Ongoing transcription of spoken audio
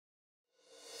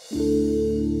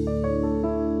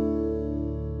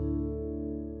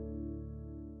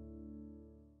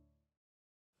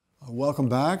Welcome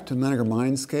back to Menninger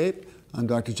Mindscape. I'm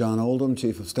Dr. John Oldham,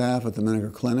 Chief of Staff at the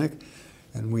Menninger Clinic,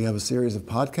 and we have a series of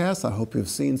podcasts. I hope you've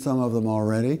seen some of them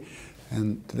already.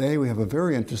 And today we have a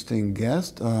very interesting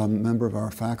guest, a member of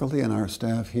our faculty and our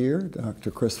staff here,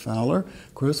 Dr. Chris Fowler.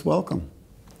 Chris, welcome.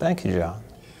 Thank you, John.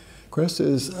 Chris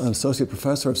is an Associate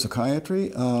Professor of Psychiatry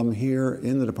here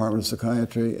in the Department of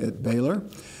Psychiatry at Baylor,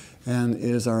 and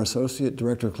is our Associate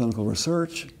Director of Clinical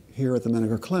Research here at the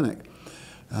Menninger Clinic.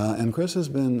 And Chris has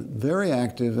been very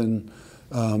active in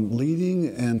leading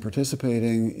and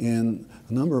participating in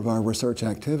a number of our research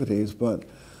activities, but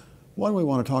one we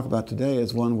want to talk about today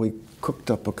is one we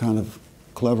cooked up a kind of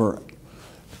clever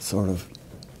sort of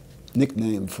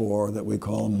nickname for that we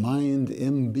call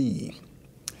MINDMB.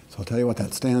 So I'll tell you what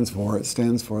that stands for. It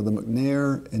stands for the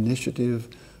Menninger Initiative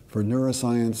for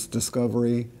Neuroscience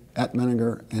Discovery at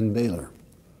Menninger and Baylor.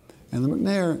 And the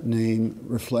Menninger name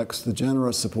reflects the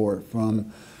generous support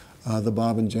from the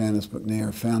Bob and Janice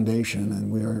Menninger Foundation,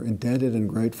 and we are indebted and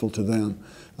grateful to them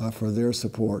for their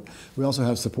support. We also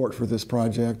have support for this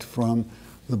project from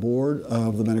the board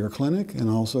of the Menninger Clinic and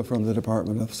also from the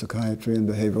Department of Psychiatry and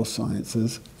Behavioral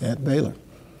Sciences at Baylor.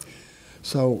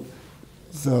 So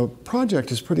the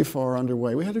project is pretty far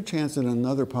underway. We had a chance in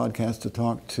another podcast to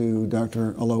talk to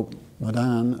Dr. Alok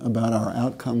Madan about our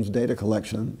outcomes data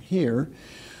collection here.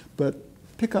 But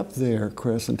pick up there,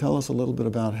 Chris, and tell us a little bit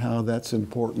about how that's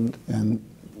important and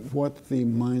what the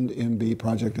MINDMB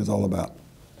project is all about.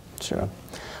 Sure.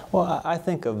 Well, I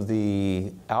think of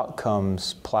the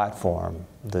outcomes platform,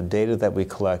 the data that we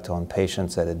collect on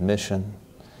patients at admission,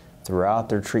 throughout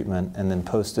their treatment, and then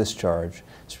post-discharge.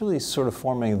 It's really sort of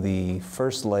forming the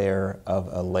first layer of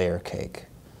a layer cake.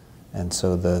 And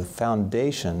so the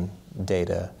foundation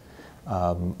data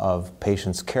of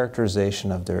patients'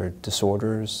 characterization of their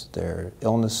disorders, their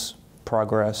illness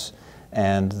progress,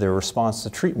 and their response to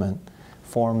treatment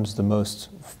forms the most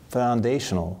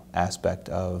foundational aspect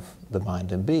of the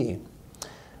MINDMB.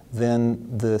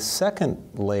 Then the second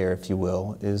layer, if you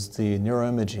will, is the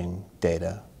neuroimaging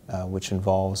data, which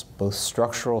involves both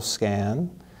structural scans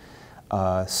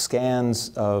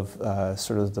of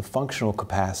sort of the functional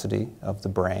capacity of the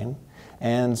brain,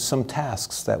 and some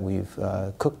tasks that we've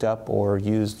cooked up or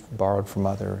borrowed from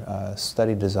other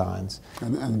study designs.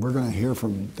 And we're going to hear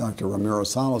from Dr. Ramiro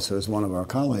Salas, who is one of our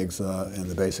colleagues in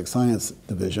the Basic Science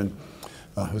Division,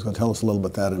 who's going to tell us a little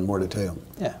bit that in more detail.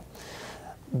 Yeah.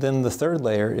 Then the third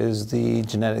layer is the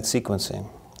genetic sequencing,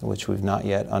 which we've not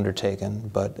yet undertaken,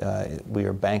 but we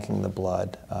are banking the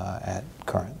blood at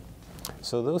current.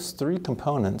 So those three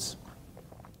components,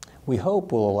 we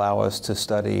hope, will allow us to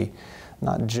study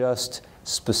not just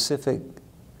specific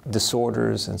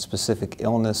disorders and specific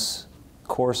illness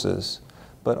courses,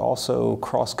 but also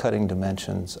cross-cutting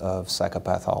dimensions of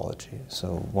psychopathology.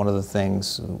 So one of the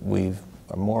things we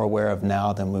are more aware of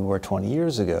now than we were 20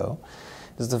 years ago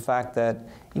is the fact that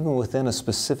even within a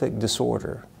specific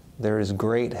disorder, there is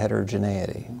great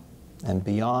heterogeneity. And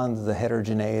beyond the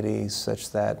heterogeneity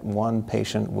such that one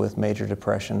patient with major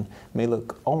depression may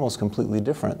look almost completely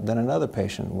different than another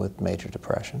patient with major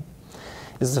depression,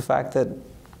 is the fact that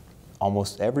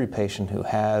almost every patient who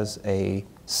has a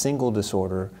single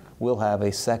disorder will have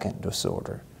a second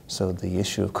disorder. So the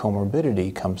issue of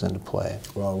comorbidity comes into play.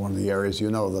 Well, one of the areas you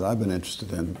know that I've been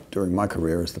interested in during my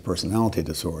career is the personality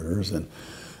disorders, and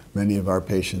many of our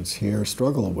patients here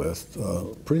struggle with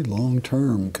pretty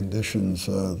long-term conditions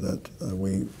that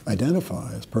we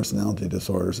identify as personality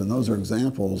disorders, and those are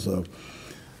examples of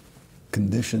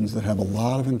conditions that have a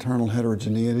lot of internal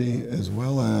heterogeneity as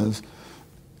well as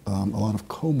a lot of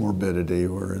comorbidity,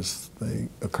 whereas they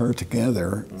occur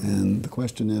together, and the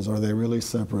question is, are they really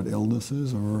separate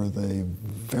illnesses or are they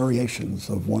variations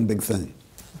of one big thing?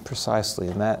 Precisely,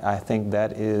 and I think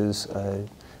that is a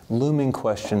looming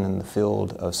question in the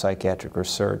field of psychiatric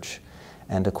research,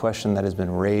 and a question that has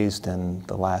been raised in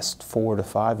the last 4 to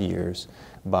 5 years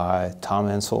by Tom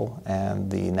Insel and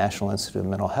the National Institute of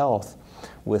Mental Health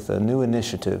with a new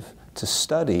initiative to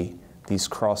study these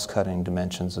cross-cutting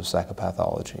dimensions of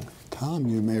psychopathology. Tom,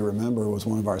 you may remember, was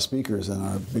one of our speakers in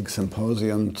our big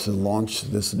symposium to launch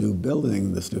this new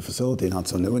building, this new facility, not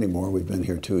so new anymore, we've been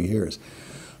here 2 years.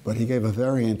 But he gave a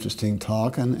very interesting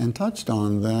talk and touched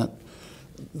on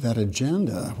that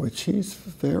agenda, which he's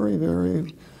very,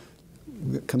 very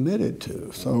committed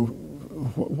to. So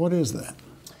what is that?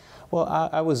 Well,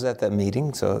 I was at that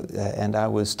meeting, and I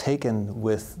was taken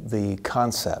with the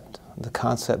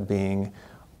concept being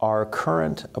our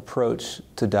current approach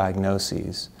to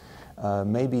diagnoses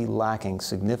may be lacking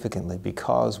significantly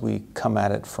because we come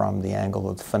at it from the angle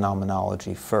of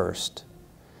phenomenology first,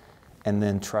 and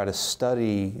then try to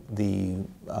study the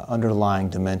underlying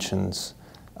dimensions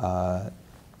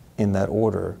in that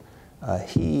order.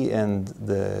 He and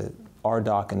the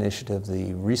RDoc Initiative,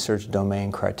 the Research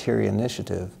Domain Criteria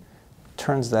Initiative,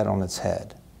 turns that on its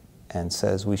head and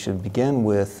says we should begin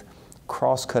with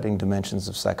cross-cutting dimensions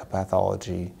of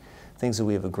psychopathology, things that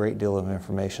we have a great deal of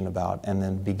information about, and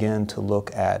then begin to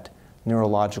look at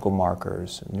neurological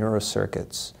markers,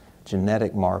 neurocircuits,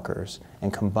 genetic markers,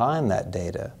 and combine that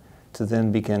data to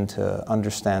then begin to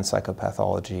understand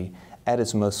psychopathology at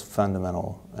its most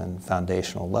fundamental and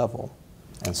foundational level.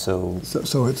 And so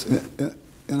it's,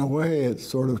 in a way, it's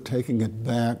sort of taking it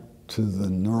back to the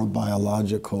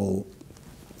neurobiological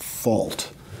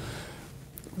fault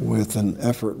with an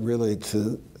effort really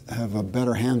to have a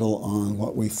better handle on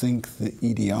what we think the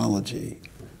etiology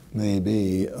may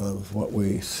be of what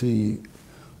we see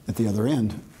at the other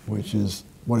end, which is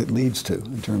what it leads to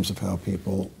in terms of how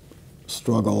people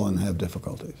struggle and have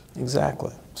difficulties.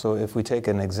 Exactly. So if we take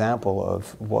an example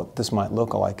of what this might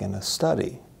look like in a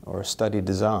study or a study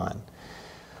design,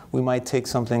 we might take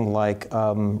something like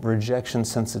rejection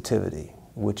sensitivity,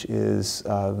 which is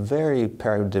very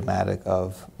paradigmatic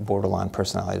of borderline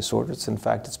personality disorder. In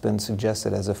fact, it's been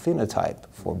suggested as a phenotype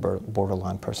for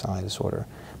borderline personality disorder.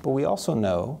 But we also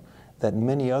know that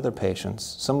many other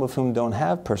patients, some of whom don't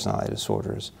have personality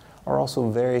disorders, are also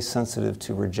very sensitive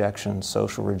to rejection,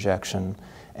 social rejection,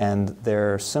 and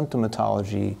their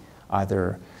symptomatology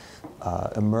either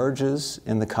emerges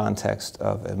in the context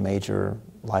of a major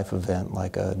life event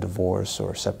like a divorce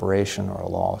or separation or a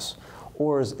loss,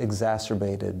 or is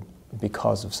exacerbated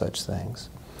because of such things.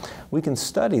 We can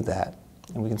study that,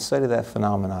 and we can study that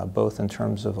phenomena both in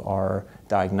terms of our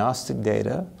diagnostic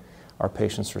data, our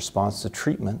patient's response to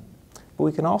treatment, but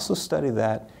we can also study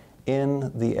that in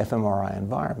the fMRI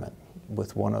environment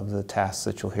with one of the tasks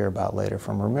that you'll hear about later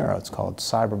from Ramiro. It's called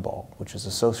Cyberball, which is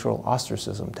a social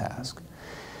ostracism task.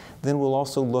 Then we'll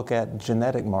also look at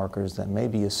genetic markers that may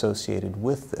be associated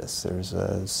with this. There's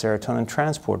a serotonin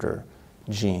transporter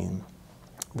gene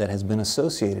that has been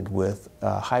associated with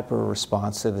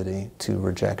hyper-responsivity to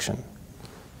rejection.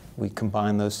 We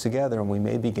combine those together and we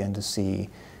may begin to see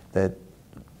that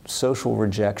social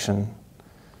rejection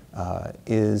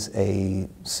is a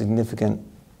significant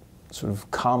sort of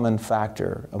common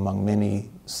factor among many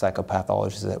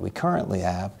psychopathologies that we currently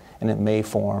have, and it may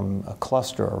form a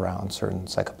cluster around certain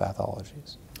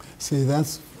psychopathologies. See,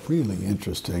 that's really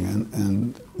interesting.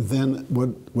 And then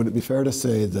would it be fair to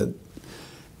say that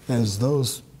as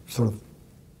those sort of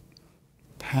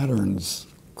patterns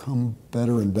come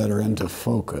better and better into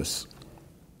focus,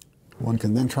 one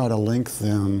can then try to link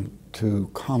them to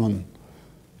common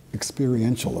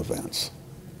experiential events?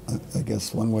 I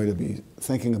guess one way to be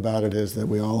thinking about it is that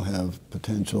we all have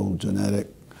potential genetic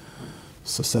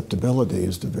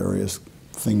susceptibilities to various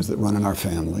things that run in our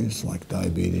families, like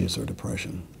diabetes or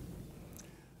depression.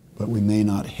 But we may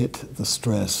not hit the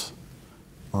stress,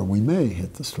 or we may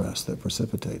hit the stress that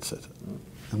precipitates it.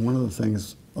 And one of the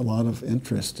things a lot of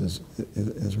interest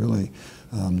is really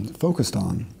focused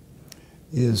on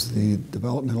is the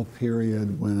developmental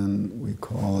period when we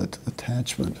call it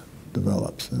attachment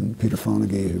develops. And Peter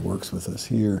Fonagy, who works with us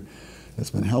here, has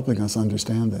been helping us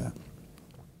understand that.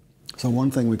 So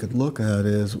one thing we could look at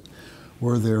is,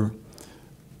 were there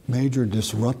major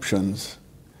disruptions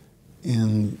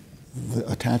in the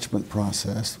attachment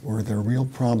process? Were there real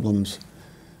problems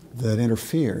that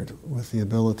interfered with the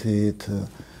ability to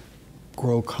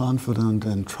grow confident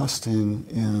and trusting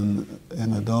in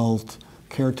an adult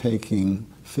caretaking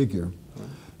figure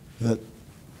that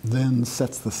then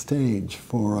sets the stage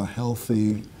for a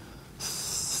healthy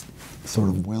sort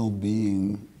of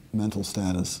well-being mental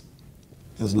status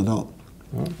as an adult?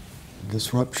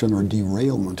 Disruption or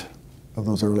derailment of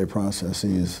those early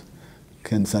processes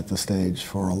can set the stage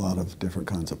for a lot of different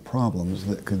kinds of problems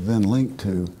that could then link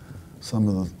to some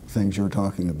of the things you're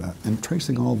talking about. And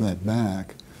tracing all that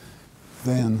back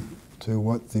then to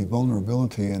what the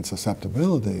vulnerability and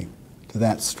susceptibility to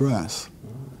that stress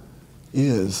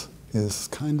is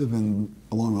kind of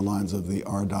along the lines of the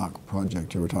RDoc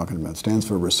project you were talking about. It stands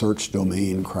for Research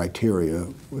Domain Criteria,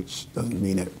 which doesn't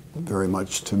mean it very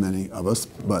much to many of us,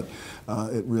 but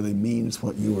it really means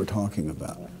what you were talking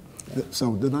about.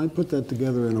 So did I put that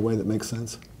together in a way that makes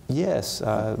sense? Yes,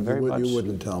 very much. You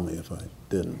wouldn't tell me if I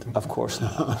didn't. Of course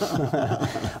not.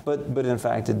 but in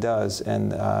fact it does,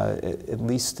 and at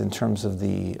least in terms of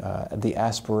the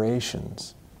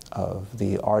aspirations of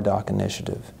the RDoc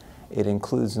Initiative, it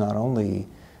includes not only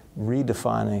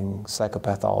redefining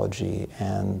psychopathology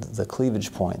and the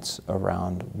cleavage points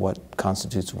around what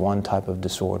constitutes one type of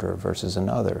disorder versus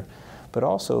another, but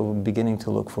also beginning to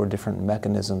look for different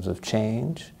mechanisms of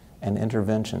change and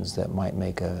interventions that might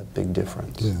make a big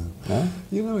difference. Yeah. Yeah?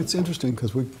 You know, it's interesting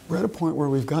because we're at a point where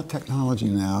we've got technology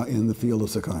now in the field of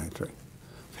psychiatry.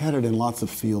 We've had it in lots of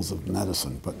fields of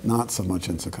medicine, but not so much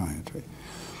in psychiatry.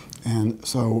 And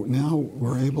so now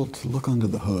we're able to look under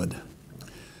the hood.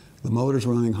 The motor's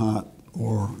running hot,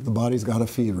 or the body's got a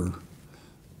fever,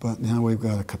 but now we've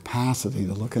got a capacity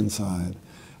to look inside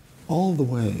all the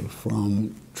way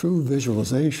from true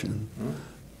visualization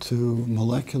to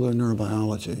molecular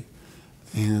neurobiology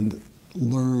and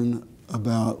learn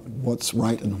about what's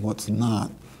right and what's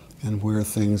not, and where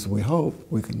things we hope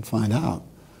we can find out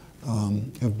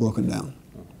have broken down.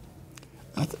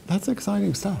 That's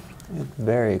exciting stuff. It's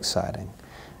very exciting.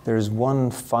 There's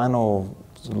one final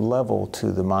level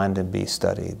to the MINDMB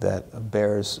study that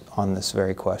bears on this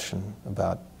very question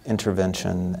about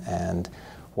intervention and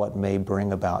what may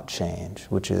bring about change,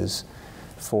 which is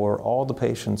for all the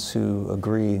patients who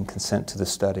agree and consent to the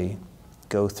study,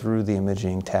 go through the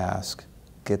imaging task,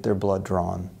 get their blood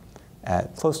drawn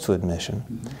at close to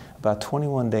admission. About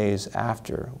 21 days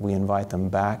after, we invite them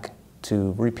back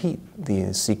to repeat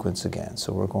the sequence again.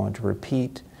 So we're going to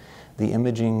repeat the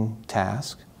imaging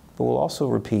task, but we'll also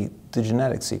repeat the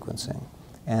genetic sequencing.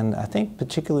 And I think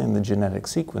particularly in the genetic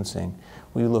sequencing,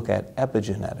 we look at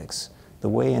epigenetics, the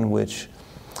way in which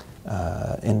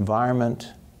environment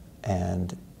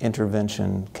and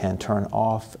intervention can turn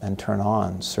off and turn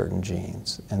on certain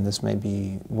genes. And this may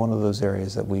be one of those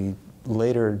areas that we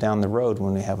later down the road,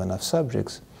 when we have enough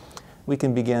subjects, we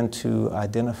can begin to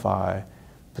identify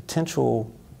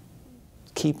potential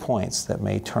key points that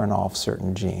may turn off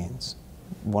certain genes.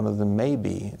 One of them may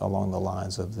be along the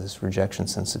lines of this rejection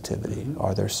sensitivity.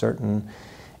 Are there certain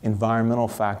environmental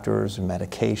factors,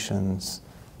 medications,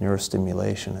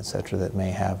 neurostimulation, et cetera, that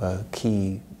may have a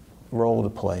key role to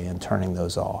play in turning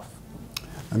those off?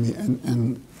 I mean,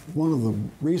 and one of the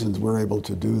reasons we're able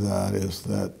to do that is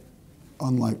that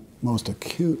unlike most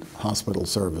acute hospital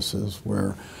services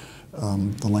where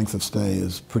the length of stay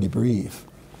is pretty brief,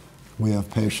 we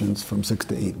have patients from 6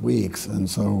 to 8 weeks, and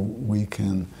so we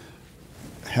can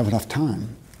have enough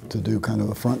time to do kind of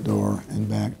a front door and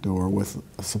back door with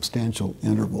a substantial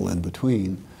interval in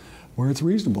between where it's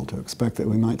reasonable to expect that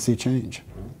we might see change.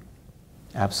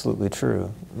 Absolutely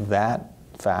true. That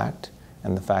fact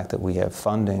and the fact that we have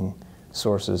funding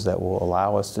sources that will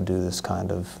allow us to do this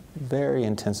kind of very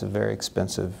intensive, very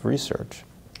expensive research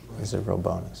is a real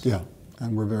bonus. Yeah,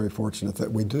 and we're very fortunate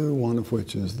that we do, one of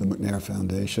which is the McNair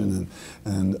Foundation,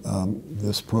 and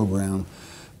this program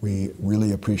we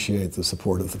really appreciate the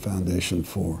support of the foundation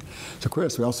for. So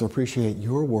Chris, we also appreciate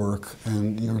your work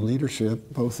and your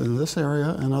leadership both in this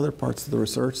area and other parts of the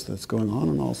research that's going on,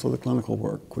 and also the clinical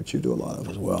work, which you do a lot of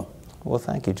as well. Well,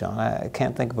 thank you, John. I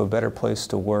can't think of a better place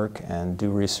to work and do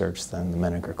research than the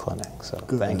Menninger Clinic. So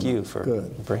thank you for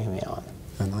bringing me on.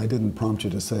 And I didn't prompt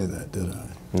you to say that, did I?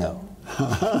 No.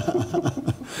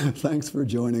 Thanks for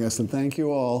joining us, and thank you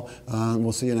all.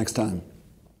 We'll see you next time.